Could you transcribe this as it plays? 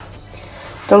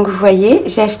Donc vous voyez,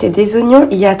 j'ai acheté des oignons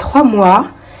il y a 3 mois.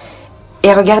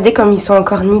 Et regardez comme ils sont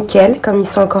encore nickel, comme ils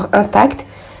sont encore intacts.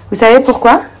 Vous savez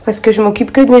pourquoi? Parce que je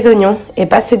m'occupe que de mes oignons et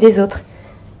pas ceux des autres.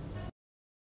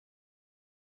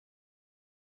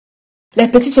 Les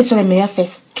petites fesses sont les meilleures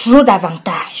fesses. Toujours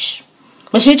davantage.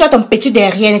 Mais chérie, tu as ton petit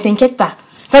derrière, ne t'inquiète pas.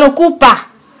 Ça ne court pas.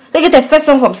 C'est que tes fesses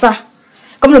sont comme ça.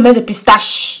 Comme le mec de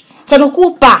pistache. Ça ne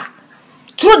court pas.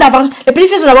 Toujours davantage. Les petites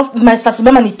fesses sont d'abord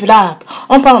facilement manipulables.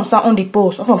 On prend comme ça, on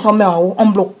dépose. On fait comme ça, on met en haut, on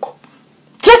bloque.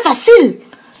 Très facile.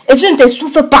 Et tu ne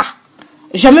t'essouffles pas.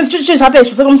 Jamais tu ne seras pas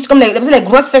essoufflé comme les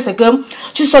grosses fesses, c'est que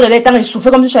tu sors de l'étang et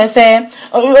essoufflé comme si tu avais fait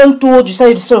un tour du sol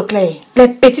et du sol au clair. Les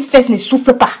petites fesses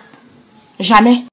n'essoufflent pas. Jamais.